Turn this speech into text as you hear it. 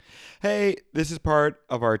Hey, this is part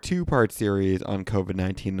of our two-part series on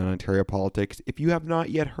COVID-19 and Ontario politics. If you have not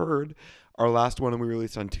yet heard our last one we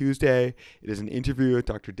released on Tuesday, it is an interview with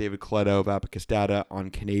Dr. David Coletto of Abacus Data on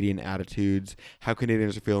Canadian attitudes, how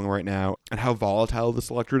Canadians are feeling right now, and how volatile this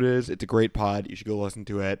electorate is. It's a great pod. You should go listen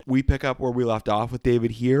to it. We pick up where we left off with David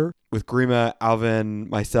here, with Garima, Alvin,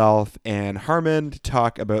 myself, and Harman to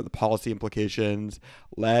talk about the policy implications.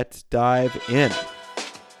 Let's dive in.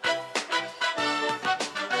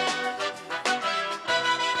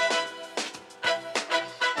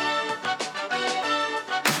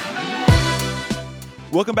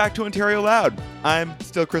 Welcome back to Ontario Loud. I'm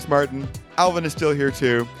still Chris Martin. Alvin is still here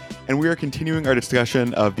too. And we are continuing our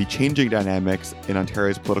discussion of the changing dynamics in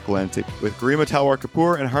Ontario's political landscape with Garima Talwar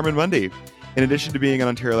Kapoor and Harman Mundy. In addition to being an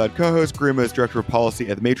Ontario Loud co-host, Garima is Director of Policy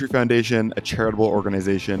at the Maitre Foundation, a charitable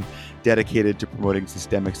organization dedicated to promoting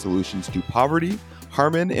systemic solutions to poverty.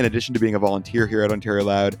 Harman, in addition to being a volunteer here at Ontario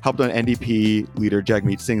Loud, helped on NDP leader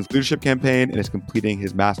Jagmeet Singh's leadership campaign and is completing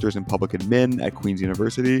his master's in public admin at Queen's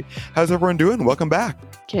University. How's everyone doing? Welcome back.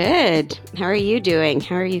 Good. How are you doing?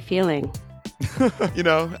 How are you feeling?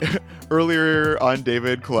 Earlier on,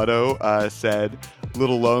 David Coletto said,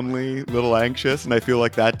 little lonely, little anxious, and I feel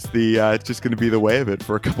like that's it's just going to be the way of it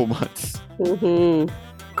for a couple months. Mm-hmm.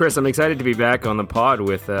 Chris, I'm excited to be back on the pod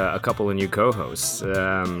with a couple of new co-hosts.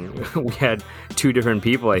 We had two different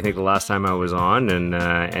people, I think, the last time I was on,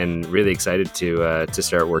 and really excited to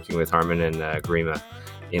start working with Harman and Garima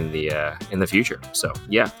in the future. So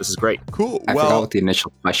yeah, this is great. Cool. I forgot what the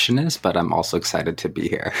initial question is, but I'm also excited to be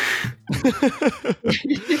here.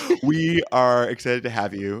 We are excited to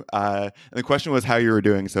have you. And the question was how you were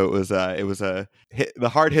doing. So it was the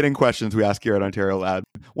hard hitting questions we ask here at Ontario Loud.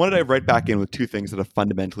 Wanted to dive right back in with two things that have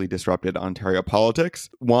fundamentally disrupted Ontario politics.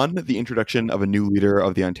 One, the introduction of a new leader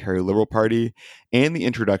of the Ontario Liberal Party, and the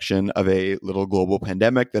introduction of a little global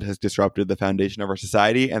pandemic that has disrupted the foundation of our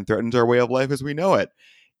society and threatens our way of life as we know it.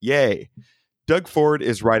 Yay. Doug Ford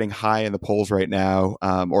is riding high in the polls right now,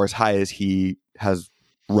 or as high as he has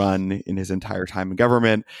run in his entire time in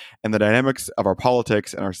government. And the dynamics of our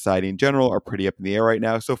politics and our society in general are pretty up in the air right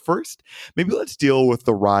now. So first, maybe let's deal with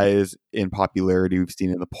the rise in popularity we've seen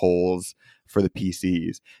in the polls for the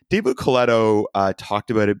PCs. David Coletto talked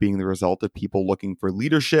about it being the result of people looking for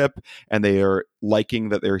leadership, and they are liking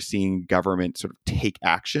that they're seeing government sort of take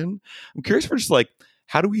action. I'm curious for just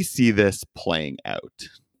how do we see this playing out?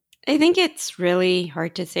 I think it's really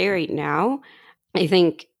hard to say right now. I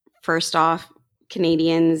think, first off,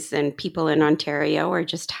 Canadians and people in Ontario are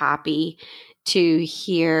just happy to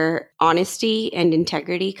hear honesty and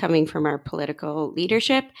integrity coming from our political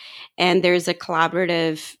leadership. And there's a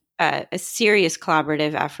serious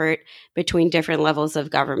collaborative effort between different levels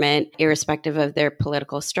of government, irrespective of their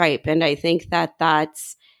political stripe. And I think that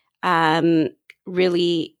that's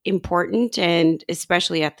really important, and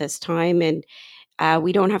especially at this time. And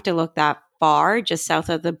we don't have to look that far, just south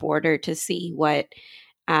of the border, to see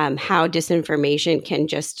how disinformation can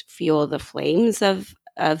just fuel the flames of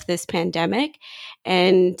this pandemic.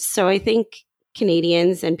 And so I think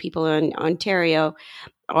Canadians and people in Ontario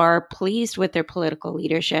are pleased with their political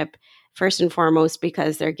leadership, first and foremost,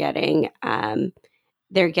 because they're getting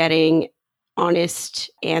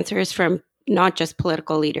honest answers from not just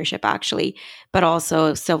political leadership, actually, but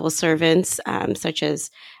also civil servants, such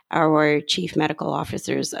as our chief medical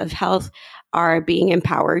officers of health, are being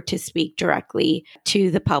empowered to speak directly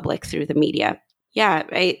to the public through the media. Yeah,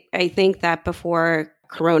 I think that before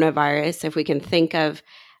coronavirus, if we can think of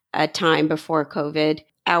a time before COVID,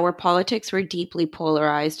 our politics were deeply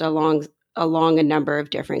polarized along a number of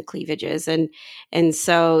different cleavages. And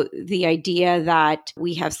so the idea that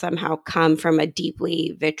we have somehow come from a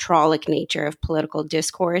deeply vitriolic nature of political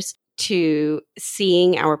discourse to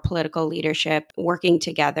seeing our political leadership working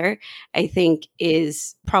together, I think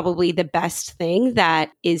is probably the best thing that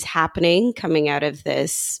is happening coming out of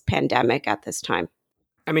this pandemic at this time.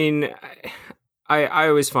 I mean, I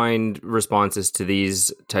always find responses to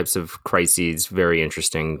these types of crises very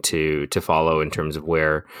interesting to follow in terms of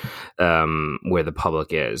where the public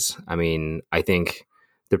is. I mean, I think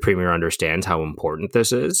the Premier understands how important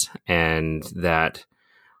this is, and that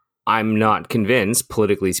I'm not convinced,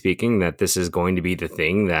 politically speaking, that this is going to be the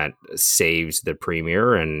thing that saves the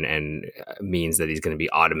Premier and means that he's going to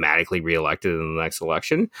be automatically reelected in the next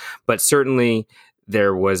election. But certainly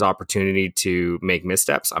there was opportunity to make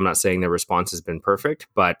missteps. I'm not saying their response has been perfect,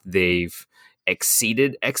 but they've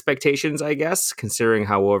exceeded expectations, I guess, considering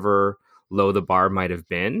however low the bar might have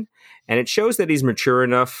been. And it shows that he's mature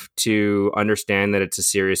enough to understand that it's a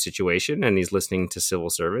serious situation, and he's listening to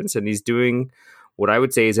civil servants, and he's doing what I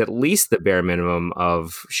would say is at least the bare minimum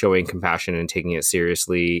of showing compassion and taking it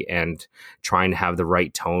seriously and trying to have the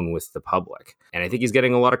right tone with the public. And I think he's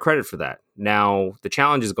getting a lot of credit for that. Now, the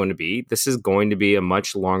challenge is going to be, this is going to be a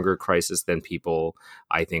much longer crisis than people,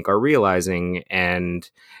 I think, are realizing. And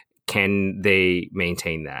can they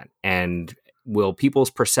maintain that? And will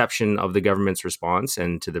people's perception of the government's response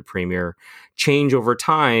and to the premier change over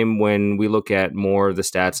time when we look at more of the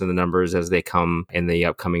stats and the numbers as they come in the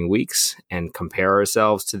upcoming weeks and compare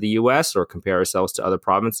ourselves to the US or compare ourselves to other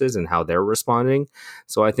provinces and how they're responding?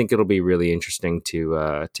 So I think it'll be really interesting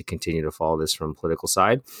to continue to follow this from political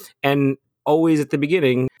side. And always at the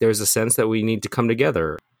beginning, there's a sense that we need to come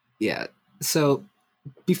together. Yeah. So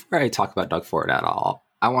before I talk about Doug Ford at all,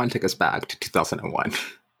 I want to take us back to 2001.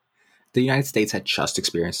 The United States had just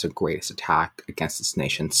experienced the greatest attack against its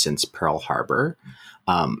nation since Pearl Harbor,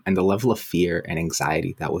 and the level of fear and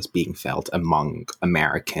anxiety that was being felt among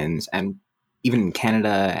Americans and even in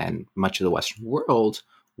Canada and much of the Western world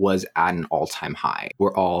was at an all-time high.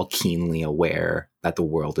 We're all keenly aware that the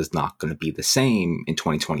world is not going to be the same in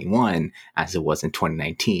 2021 as it was in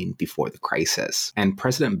 2019 before the crisis. And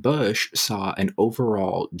President Bush saw an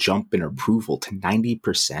overall jump in approval to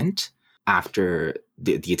 90% after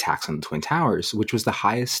the attacks on the Twin Towers, which was the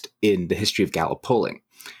highest in the history of Gallup polling.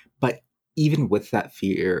 But even with that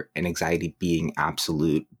fear and anxiety being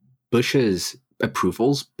absolute, Bush's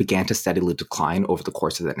approvals began to steadily decline over the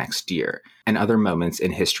course of the next year. And other moments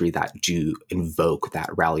in history that do invoke that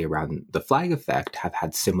rally around the flag effect have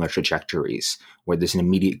had similar trajectories, where there's an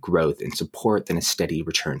immediate growth in support, then a steady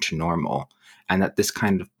return to normal. And that this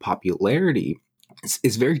kind of popularity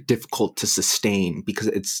is very difficult to sustain because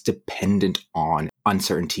it's dependent on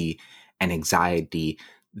uncertainty and anxiety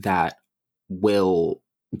that will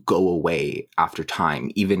go away after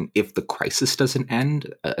time. Even if the crisis doesn't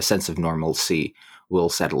end, a sense of normalcy will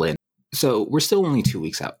settle in. So we're still only 2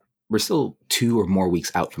 weeks out. We're still 2 or more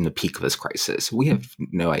weeks out from the peak of this crisis. We have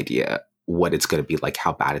no idea what it's going to be like,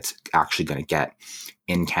 how bad it's actually going to get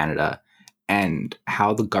in Canada, and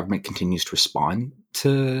how the government continues to respond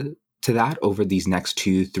to that over these next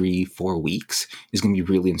 2, 3, 4 weeks is going to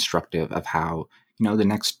be really instructive of how, the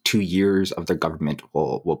next 2 years of their government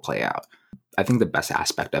will play out. I think the best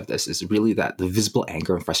aspect of this is really that the visible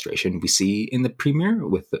anger and frustration we see in the premier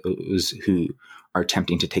with those who are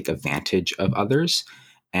attempting to take advantage of others.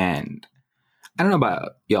 And I don't know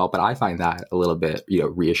about y'all, but I find that a little bit,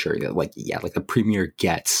 reassuring that the premier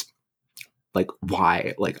gets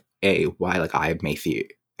why I may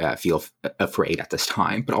feel afraid at this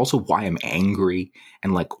time, but also why I'm angry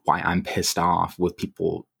and why I'm pissed off with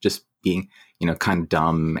people just being, kind of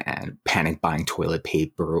dumb and panic buying toilet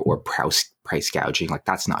paper or price gouging.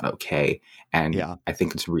 That's not okay. And yeah, I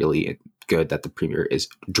think it's really good that the premier is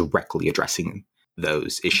directly addressing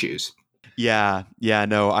those issues. Yeah.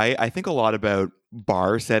 No, I think a lot about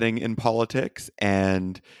bar setting in politics,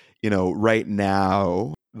 and, right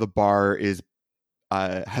now the bar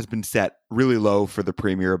has been set really low for the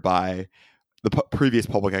premier by the previous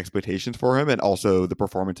public expectations for him and also the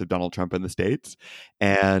performance of Donald Trump in the States.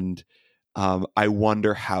 And I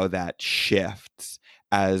wonder how that shifts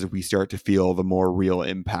as we start to feel the more real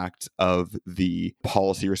impact of the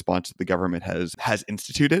policy response that the government has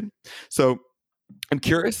instituted. So I'm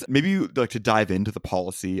curious, maybe you'd like to dive into the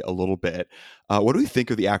policy a little bit. What do we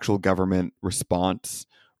think of the actual government response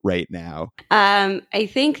right now? I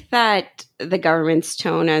think that the government's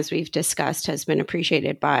tone, as we've discussed, has been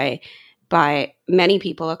appreciated by many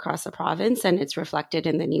people across the province, and it's reflected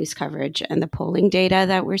in the news coverage and the polling data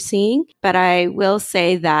that we're seeing. But I will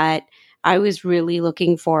say that I was really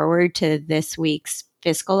looking forward to this week's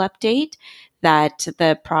fiscal update that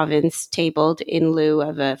the province tabled in lieu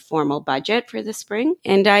of a formal budget for the spring.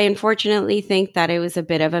 And I unfortunately think that it was a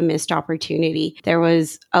bit of a missed opportunity. There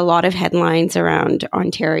was a lot of headlines around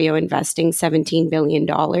Ontario investing $17 billion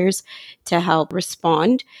to help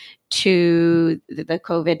respond to the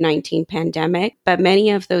COVID-19 pandemic. But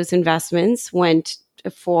many of those investments went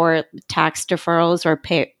for tax deferrals or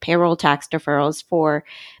payroll tax deferrals for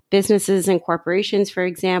businesses and corporations, for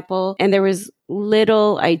example. And there was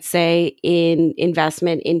little, I'd say, in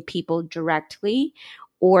investment in people directly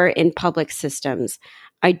or in public systems.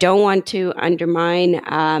 I don't want to undermine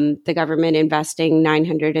the government investing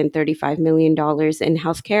 $935 million in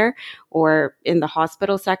healthcare or in the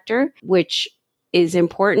hospital sector, which is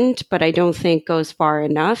important, but I don't think goes far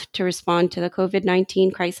enough to respond to the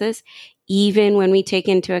COVID-19 crisis, even when we take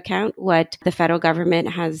into account what the federal government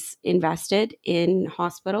has invested in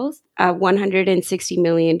hospitals. A $160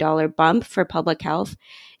 million bump for public health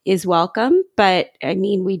is welcome, but I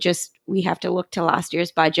mean, we we have to look to last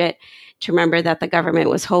year's budget to remember that the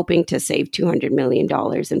government was hoping to save $200 million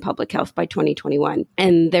in public health by 2021.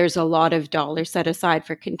 And there's a lot of dollars set aside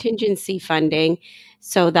for contingency funding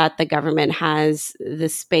so that the government has the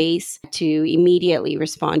space to immediately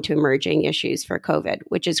respond to emerging issues for COVID,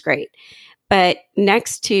 which is great. But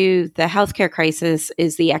next to the healthcare crisis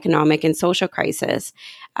is the economic and social crisis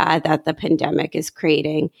that the pandemic is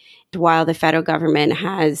creating. While the federal government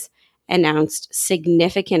has announced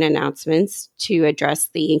significant announcements to address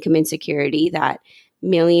the income insecurity that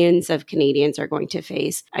millions of Canadians are going to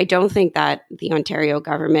face, I don't think that the Ontario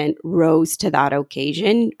government rose to that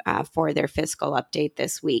occasion for their fiscal update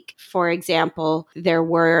this week. For example, there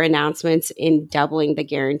were announcements in doubling the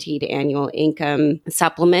guaranteed annual income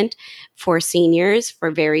supplement for seniors, for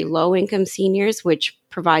very low income seniors, which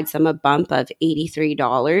provides them a bump of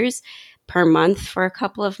 $83 per month for a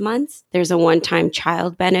couple of months. There's a one-time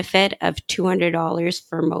child benefit of $200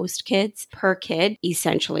 for most kids per kid,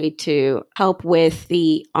 essentially to help with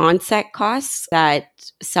the onset costs that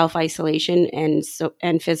self-isolation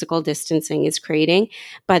and physical distancing is creating.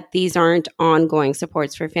 But these aren't ongoing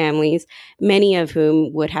supports for families, many of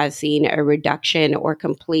whom would have seen a reduction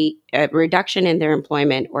in their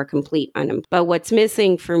employment or complete unemployment. But what's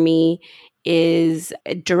missing for me is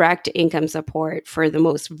direct income support for the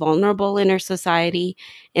most vulnerable in our society,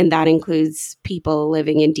 and that includes people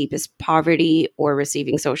living in deepest poverty or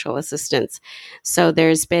receiving social assistance. So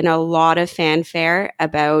there's been a lot of fanfare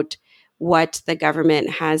about what the government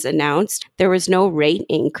has announced. There was no rate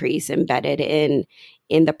increase embedded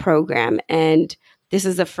in the program, and this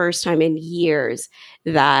is the first time in years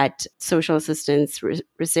that social assistance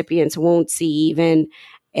recipients won't see even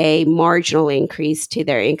a marginal increase to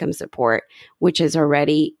their income support, which is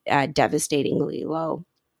already devastatingly low.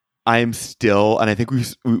 I'm still, and I think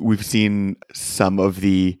we've seen some of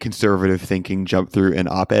the conservative thinking jump through in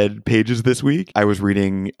op-ed pages this week. I was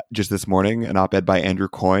reading just this morning an op-ed by Andrew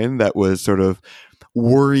Coyne that was sort of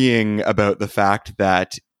worrying about the fact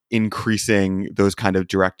that increasing those kind of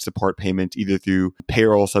direct support payments, either through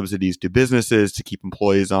payroll subsidies to businesses to keep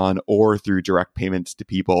employees on or through direct payments to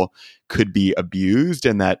people, could be abused,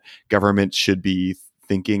 and that governments should be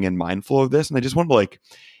thinking and mindful of this. And I just wanted to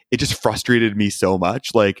it just frustrated me so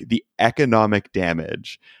much, the economic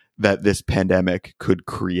damage that this pandemic could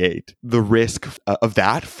create. The risk of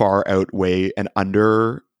that far outweigh, and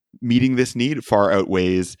under meeting this need far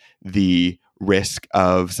outweighs the risk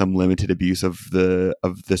of some limited abuse of the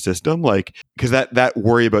system, because that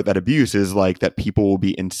worry about that abuse is that people will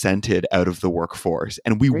be incented out of the workforce,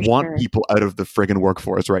 and we want people out of the friggin'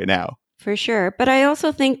 workforce right now. For sure. But I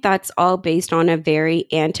also think that's all based on a very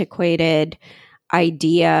antiquated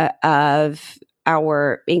idea of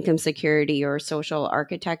our income security or social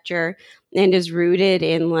architecture, and is rooted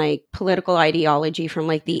in political ideology from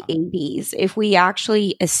the 80s. If we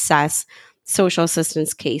actually assess social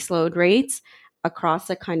assistance caseload rates across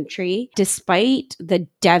the country, despite the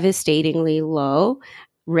devastatingly low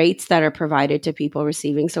rates that are provided to people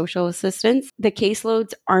receiving social assistance, the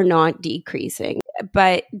caseloads are not decreasing.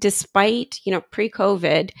 But despite,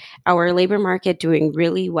 pre-COVID, our labor market doing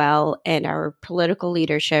really well and our political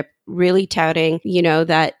leadership really touting,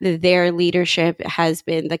 that their leadership has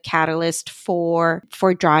been the catalyst for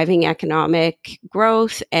driving economic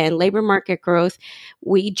growth and labor market growth,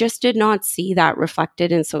 we just did not see that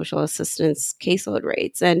reflected in social assistance caseload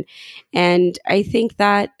rates. And I think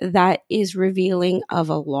that is revealing of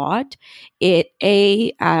a lot. It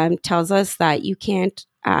tells us that you can't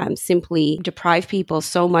simply deprive people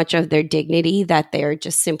so much of their dignity that they're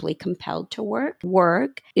just simply compelled to work.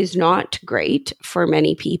 Work is not great for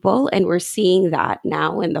many people, and we're seeing that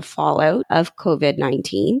now in the fallout of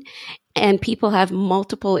COVID-19. And people have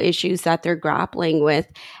multiple issues that they're grappling with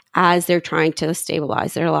as they're trying to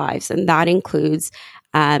stabilize their lives, and that includes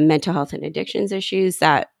mental health and addictions issues,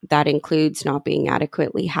 that includes not being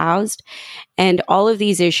adequately housed. And all of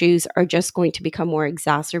these issues are just going to become more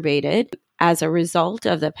exacerbated as a result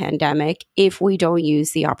of the pandemic if we don't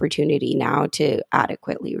use the opportunity now to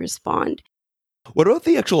adequately respond. What about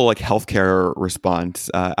the actual healthcare response?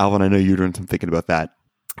 Alvin, I know you're doing some thinking about that.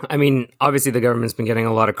 I mean, obviously the government's been getting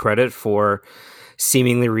a lot of credit for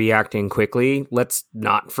seemingly reacting quickly. Let's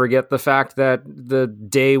not forget the fact that the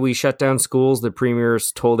day we shut down schools, the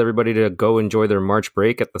premiers told everybody to go enjoy their March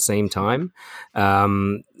break at the same time.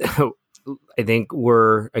 I think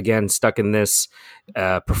we're, again, stuck in this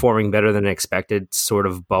performing better than expected sort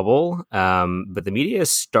of bubble. But the media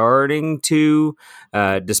is starting to,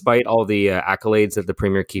 despite all the accolades that the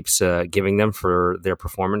premier keeps giving them for their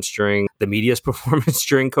performance during the media's performance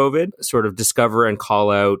during COVID, sort of discover and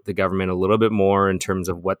call out the government a little bit more in terms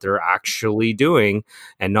of what they're actually doing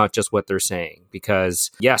and not just what they're saying.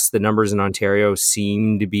 Because yes, the numbers in Ontario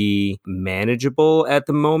seem to be manageable at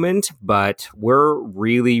the moment, but we're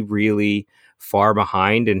really, really far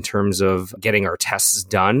behind in terms of getting our tests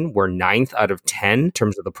done. We're 9th out of 10 in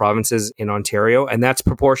terms of the provinces in Ontario, and that's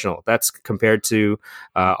proportional. That's compared to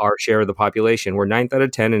our share of the population. We're 9th out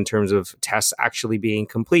of 10 in terms of tests actually being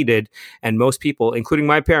completed, and most people, including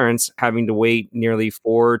my parents, having to wait nearly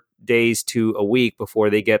 4 days to a week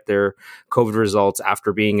before they get their COVID results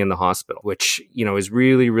after being in the hospital, which, is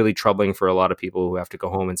really, really troubling for a lot of people who have to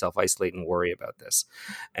go home and self-isolate and worry about this.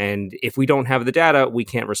 And if we don't have the data, we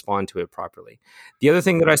can't respond to it properly. The other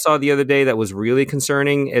thing that I saw the other day that was really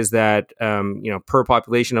concerning is that, per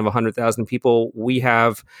population of 100,000 people, we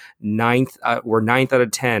have we're 9th out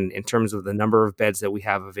of 10 in terms of the number of beds that we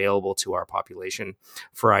have available to our population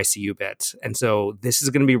for ICU beds. And so this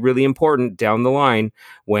is going to be really important down the line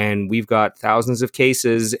when we've got thousands of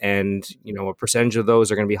cases and, a percentage of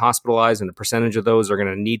those are going to be hospitalized and a percentage of those are going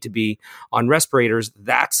to need to be on respirators.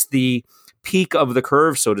 That's the peak of the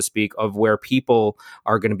curve, so to speak, of where people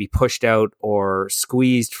are going to be pushed out or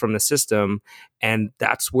squeezed from the system. And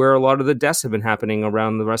that's where a lot of the deaths have been happening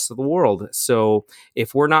around the rest of the world. So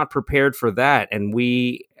if we're not prepared for that and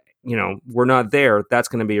we're not there, that's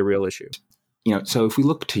going to be a real issue. So if we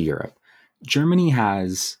look to Europe, Germany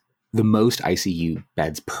has the most ICU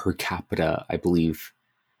beds per capita, I believe,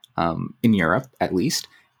 in Europe, at least,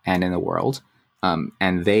 and in the world.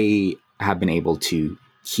 And they have been able to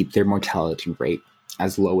keep their mortality rate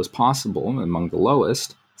as low as possible, among the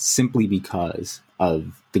lowest, simply because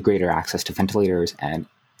of the greater access to ventilators and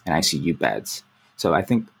ICU beds. So I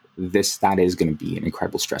think that is going to be an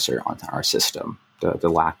incredible stressor on our system, the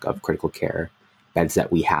lack of critical care beds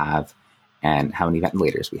that we have and how many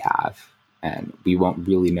ventilators we have. And we won't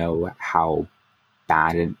really know how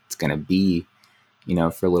bad it's going to be,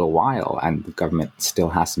 for a little while. And the government still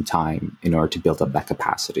has some time in order to build up that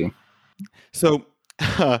capacity. So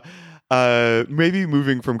maybe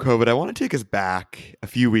moving from COVID, I want to take us back a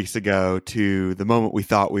few weeks ago to the moment we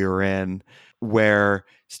thought we were in, where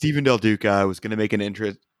Stephen Del Duca was going to make an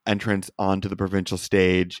entrance onto the provincial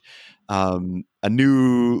stage. A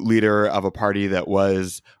new leader of a party that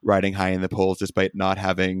was riding high in the polls despite not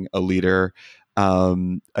having a leader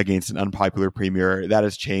against an unpopular premier. That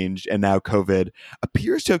has changed, and now COVID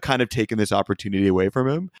appears to have kind of taken this opportunity away from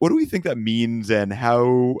him. What do we think that means, and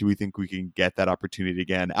how do we think we can get that opportunity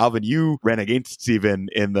again? Alvin, you ran against Stephen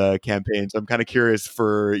in the campaign, so I'm kind of curious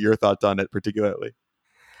for your thoughts on it particularly.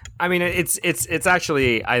 I mean, it's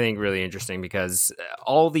actually, I think, really interesting because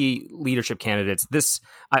all the leadership candidates,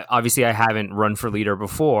 obviously I haven't run for leader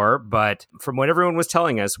before, but from what everyone was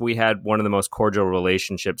telling us, we had one of the most cordial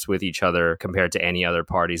relationships with each other compared to any other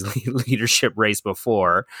party's leadership race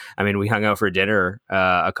before. I mean, we hung out for dinner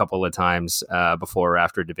a couple of times before or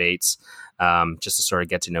after debates, just to sort of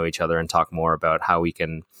get to know each other and talk more about how we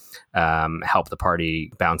can help the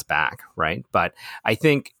party bounce back, right? But I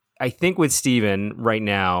think with Stephen right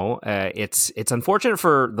now, it's unfortunate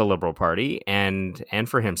for the Liberal Party and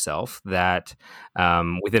for himself that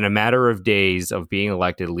within a matter of days of being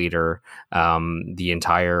elected leader, the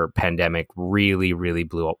entire pandemic really, really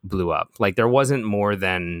blew up. Like there wasn't more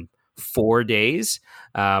than 4 days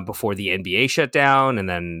before the NBA shut down, and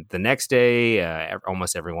then the next day,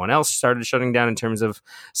 almost everyone else started shutting down in terms of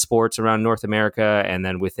sports around North America. And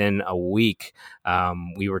then within a week,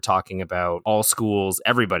 we were talking about all schools,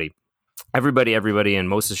 everybody and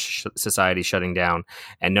most of society shutting down,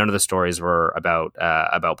 and none of the stories were about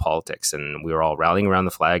politics. And we were all rallying around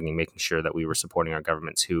the flag and making sure that we were supporting our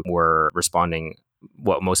governments who were responding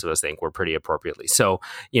what most of us think were pretty appropriately. So,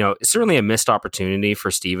 it's certainly a missed opportunity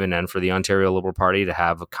for Stephen and for the Ontario Liberal Party to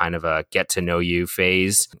have a kind of a get to know you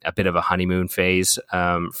phase, a bit of a honeymoon phase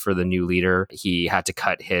for the new leader. He had to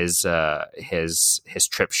cut his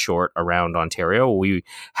trip short around Ontario. We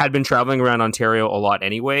had been traveling around Ontario a lot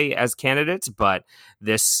anyway as candidates, but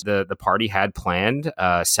the party had planned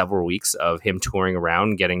several weeks of him touring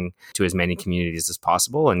around, getting to as many communities as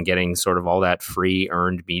possible and getting sort of all that free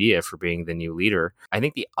earned media for being the new leader. together. I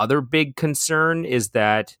think the other big concern is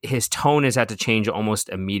that his tone has had to change almost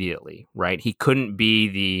immediately, right? He couldn't be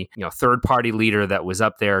the third party leader that was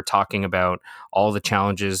up there talking about all the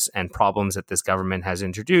challenges and problems that this government has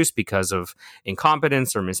introduced because of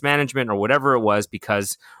incompetence or mismanagement or whatever it was,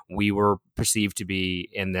 because we were perceived to be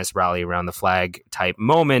in this rally around the flag type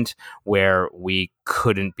moment where we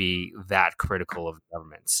couldn't be that critical of the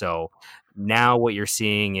government. So now what you're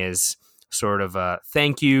seeing is sort of a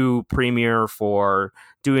thank you, Premier, for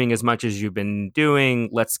doing as much as you've been doing.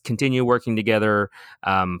 Let's continue working together,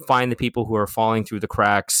 find the people who are falling through the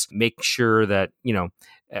cracks, make sure that,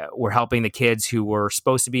 we're helping the kids who were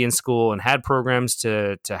supposed to be in school and had programs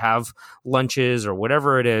to have lunches or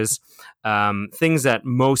whatever it is, things that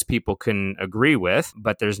most people can agree with,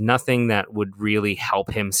 but there's nothing that would really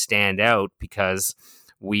help him stand out because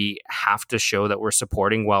we have to show that we're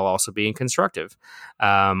supporting while also being constructive,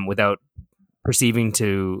 without perceiving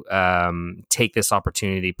to take this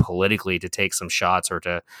opportunity politically to take some shots or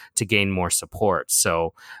to gain more support.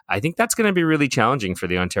 So I think that's going to be really challenging for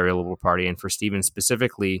the Ontario Liberal Party and for Stephen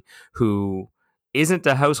specifically, who isn't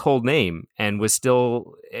a household name and was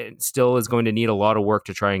still is going to need a lot of work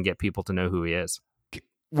to try and get people to know who he is.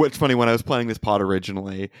 What's funny, when I was planning this pod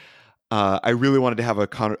originally, I really wanted to have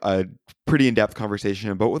a pretty in-depth conversation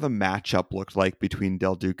about what the matchup looked like between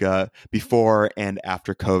Del Duca before and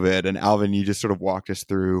after COVID. And Alvin, you just sort of walked us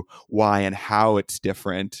through why and how it's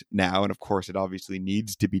different now. And of course, it obviously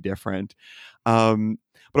needs to be different. But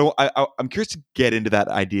I'm curious to get into that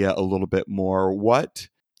idea a little bit more. What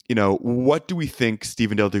do we think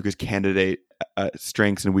Stephen Del Duca's candidate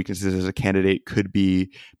strengths and weaknesses as a candidate could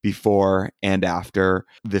be before and after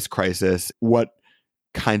this crisis? What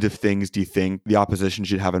kinds of things do you think the opposition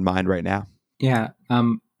should have in mind right now? Yeah.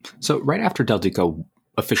 So right after Del Duca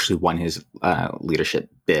officially won his leadership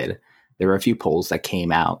bid, there were a few polls that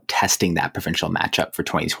came out testing that provincial matchup for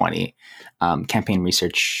 2020. Campaign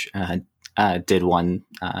Research did one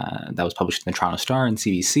that was published in the Toronto Star and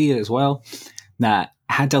CBC as well, that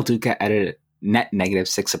had Del Duca at a net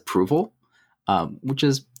 -6 approval, which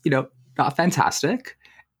is, not fantastic.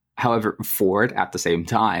 However, Ford at the same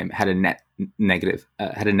time had a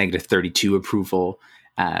 -32 approval,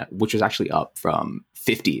 which was actually up from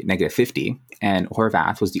 -50, and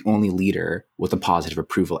Horwath was the only leader with a positive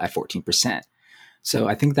approval at 14%. So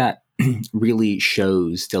I think that really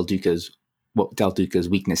shows what Del Duca's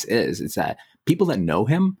weakness is that people that know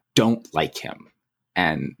him don't like him,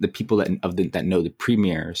 and the people that know the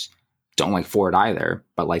premiers don't like Ford either,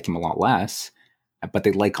 but like him a lot less. But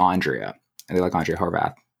they like Andrea, and they like Andrea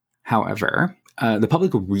Horwath. However, the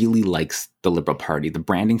public really likes the Liberal Party. The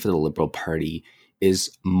branding for the Liberal Party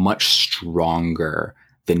is much stronger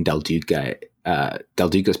than Del Duca. Del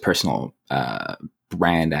Duca's personal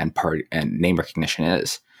brand and party and name recognition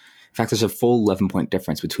is. In fact, there's a full 11-point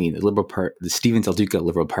difference between the Stephen Del Duca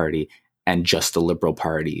Liberal Party and just the Liberal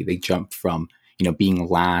Party. They jump from being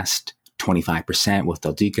last 25% with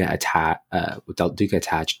Del Duca attached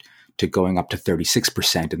to going up to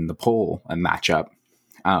 36% in the poll and matchup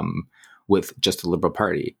with just the Liberal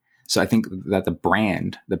Party. So I think that the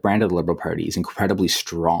brand of the Liberal Party is incredibly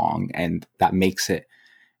strong, and that makes it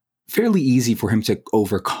fairly easy for him to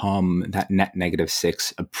overcome that net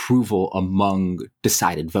 -6 approval among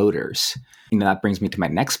decided voters. That brings me to my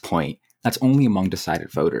next point. That's only among decided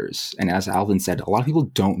voters. And as Alvin said, a lot of people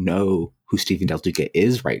don't know who Stephen Del Duca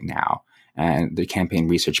is right now. And the Campaign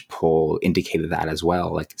Research poll indicated that as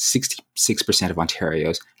well. Like 66% of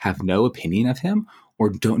Ontarios have no opinion of him or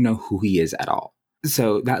don't know who he is at all.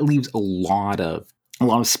 So that leaves a lot of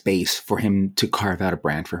space for him to carve out a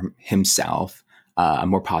brand for himself, a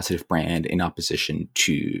more positive brand in opposition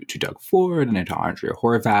to Doug Ford and to Andrea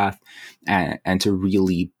Horwath, and to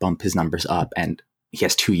really bump his numbers up. And he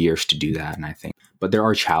has 2 years to do that, and I think. But there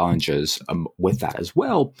are challenges with that as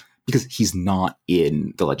well, because he's not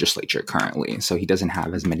in the legislature currently. So he doesn't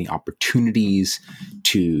have as many opportunities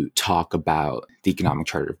to talk about the Economic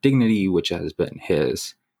Charter of Dignity, which has been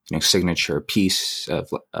his signature piece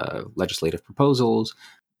of legislative proposals.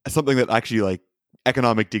 Something that actually,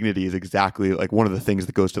 economic dignity is exactly one of the things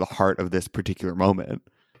that goes to the heart of this particular moment.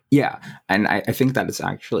 Yeah. And I think that it's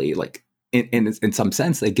actually in some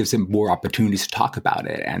sense, it gives him more opportunities to talk about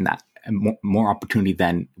it, and more opportunity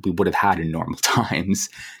than we would have had in normal times,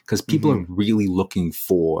 because people are really looking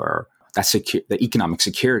for the economic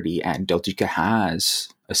security, and Del Duca has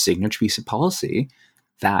a signature piece of policy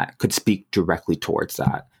that could speak directly towards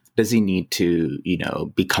that. Does he need to,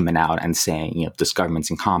 be coming out and saying, this government's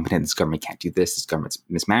incompetent, this government can't do this government's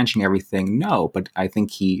mismanaging everything? No, but I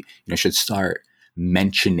think he, should start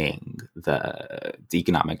mentioning the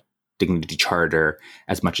economic Dignity Charter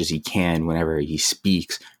as much as he can whenever he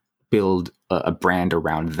speaks, build a brand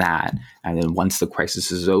around that, and then once the crisis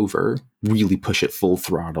is over, really push it full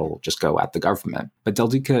throttle, just go at the government. But Del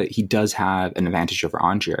Duca, he does have an advantage over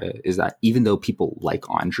Andrea, is that even though people like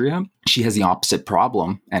Andrea, she has the opposite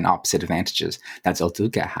problem and opposite advantages that Del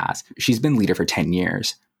Duca has. She's been leader for 10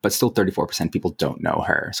 years, but still 34% people don't know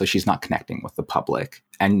her. So she's not connecting with the public.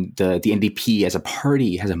 And the NDP as a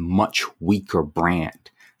party has a much weaker brand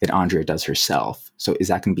than Andrea does herself. So is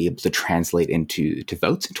that going to be able to translate into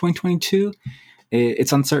votes in 2022?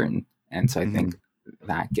 It's uncertain. And so I think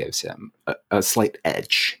that gives him a slight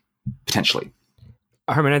edge, potentially.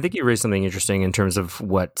 Harman, I think you raised something interesting in terms of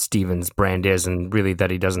what Stephen's brand is, and really that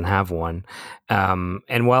he doesn't have one.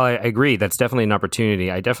 And while I agree, that's definitely an opportunity,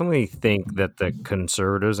 I definitely think that the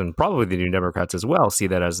Conservatives and probably the New Democrats as well see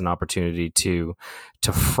that as an opportunity to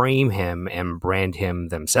frame him and brand him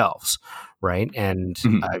themselves. Right. And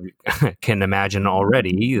I can imagine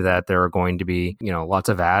already that there are going to be, lots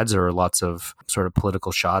of ads or lots of sort of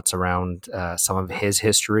political shots around some of his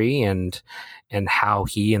history, and how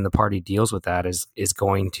he and the party deals with that is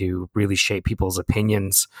going to really shape people's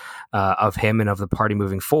opinions of him and of the party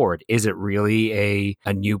moving forward. Is it really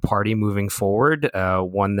a new party moving forward,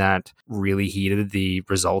 one that really heeded the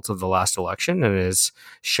results of the last election and is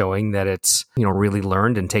showing that it's, really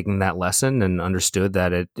learned and taken that lesson and understood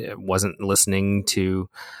that it wasn't listening to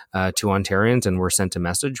Ontarians and were sent a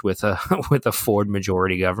message with a with a Ford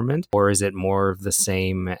majority government? Or is it more of the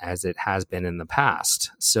same as it has been in the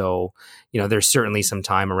past? So, there's certainly some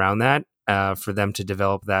time around that for them to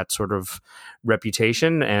develop that sort of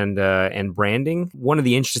reputation and branding. One of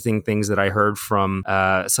the interesting things that I heard from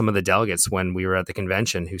some of the delegates when we were at the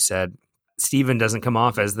convention who said, Stephen doesn't come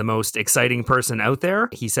off as the most exciting person out there.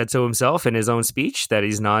 He said so himself in his own speech, that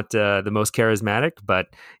he's not the most charismatic, but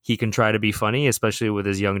he can try to be funny, especially with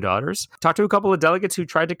his young daughters. Talked to a couple of delegates who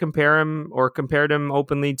tried to compared him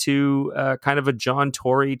openly to kind of a John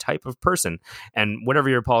Tory type of person. And whatever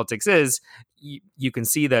your politics is, you can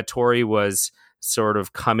see that Tory was sort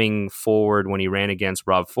of coming forward when he ran against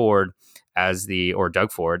Rob Ford or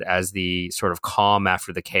Doug Ford as the sort of calm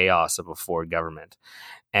after the chaos of a Ford government.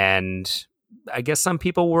 And I guess some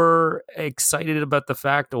people were excited about the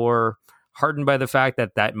fact, or heartened by the fact,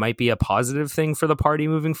 that might be a positive thing for the party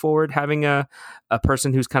moving forward, having a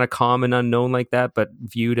person who's kind of calm and unknown like that, but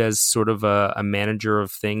viewed as sort of a manager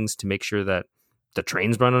of things to make sure that the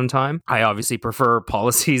trains run on time. I obviously prefer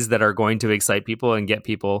policies that are going to excite people and get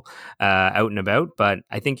people out and about. But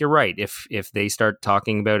I think you're right. If he starts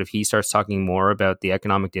talking more about the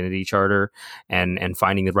Economic Dignity Charter and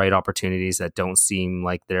finding the right opportunities that don't seem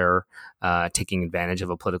like they're taking advantage of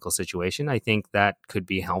a political situation, I think that could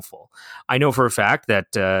be helpful. I know for a fact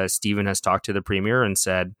that Stephen has talked to the Premier and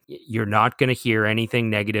said, you're not going to hear anything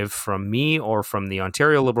negative from me or from the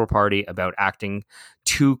Ontario Liberal Party about acting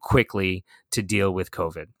too quickly to deal with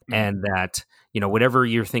COVID. And that, whatever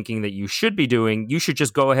you're thinking that you should be doing, you should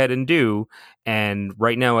just go ahead and do. And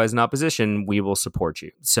right now, as an opposition, we will support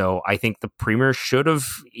you. So I think the Premier should have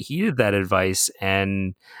heeded that advice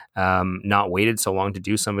and not waited so long to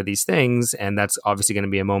do some of these things. And that's obviously going to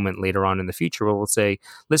be a moment later on in the future where we'll say,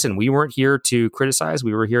 listen, we weren't here to criticize.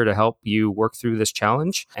 We were here to help you work through this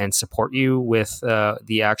challenge and support you with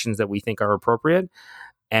the actions that we think are appropriate.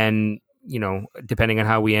 And depending on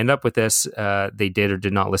how we end up with this, they did or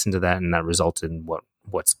did not listen to that, and that resulted in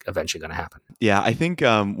what's eventually going to happen. Yeah, I think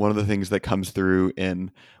one of the things that comes through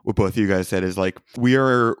in what both of you guys said is we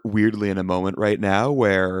are weirdly in a moment right now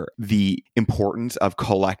where the importance of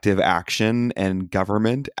collective action and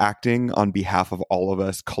government acting on behalf of all of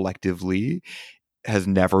us collectively has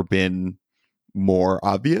never been more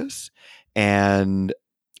obvious. And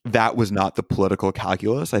that was not the political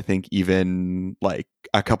calculus, I think, even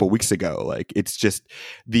a couple weeks ago. It's just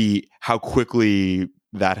how quickly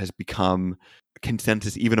that has become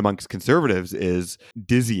consensus, even amongst conservatives, is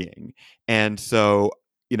dizzying. And so,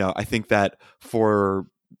 I think that for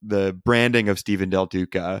the branding of Stephen Del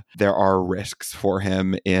Duca, there are risks for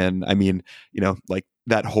him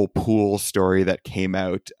that whole pool story that came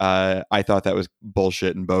out. I thought that was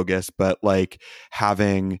bullshit and bogus, but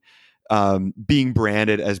having being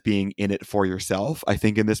branded as being in it for yourself, I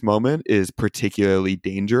think in this moment is particularly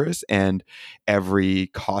dangerous, and every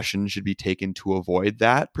caution should be taken to avoid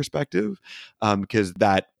that perspective, because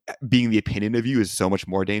that being the opinion of you is so much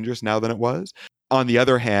more dangerous now than it was. On the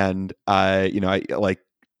other hand, we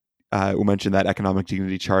mentioned that Economic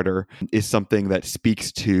Dignity Charter is something that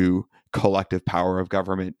speaks to collective power of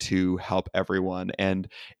government to help everyone. And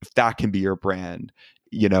if that can be your brand,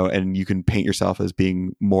 and you can paint yourself as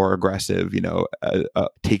being more aggressive,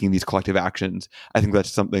 taking these collective actions. I think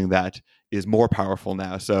that's something that is more powerful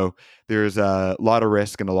now. So there's a lot of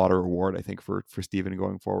risk and a lot of reward, I think, for Stephen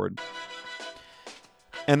going forward.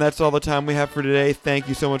 And that's all the time we have for today. Thank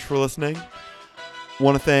you so much for listening.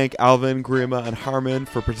 Want to thank Alvin, Garima, and Harman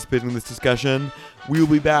for participating in this discussion. We will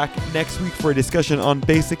be back next week for a discussion on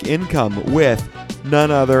basic income with none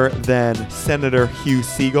other than Senator Hugh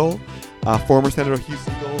Segal, former Senator Hugh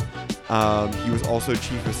Segal. He was also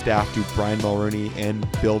chief of staff to Brian Mulroney and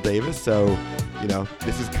Bill Davis. So,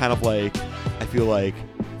 this is kind of like, I feel like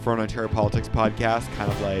for an Ontario Politics podcast,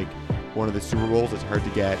 kind of like one of the Super Bowls. It's hard to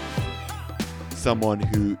get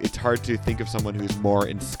it's hard to think of someone who's more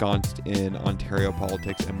ensconced in Ontario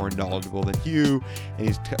politics and more knowledgeable than Hugh, and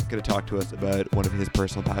he's going to talk to us about one of his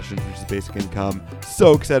personal passions, which is basic income.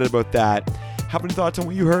 So excited about that. Have any thoughts on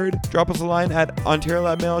what you heard? Drop us a line at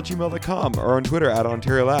OntarioLadMail@gmail.com or on Twitter at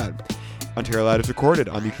OntarioLad. Ontario Lad is recorded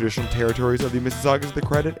on the traditional territories of the Mississaugas, the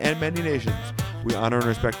Credit, and Mendi Nations. We honor and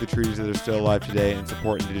respect the treaties that are still alive today and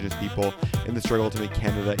support Indigenous people in the struggle to make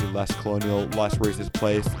Canada a less colonial, less racist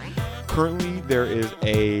place. Currently, there is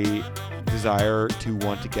a desire to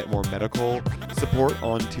want to get more medical support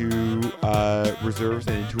onto reserves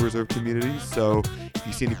and into reserve communities. So if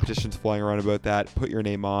you see any petitions flying around about that, put your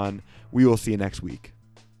name on. We will see you next week.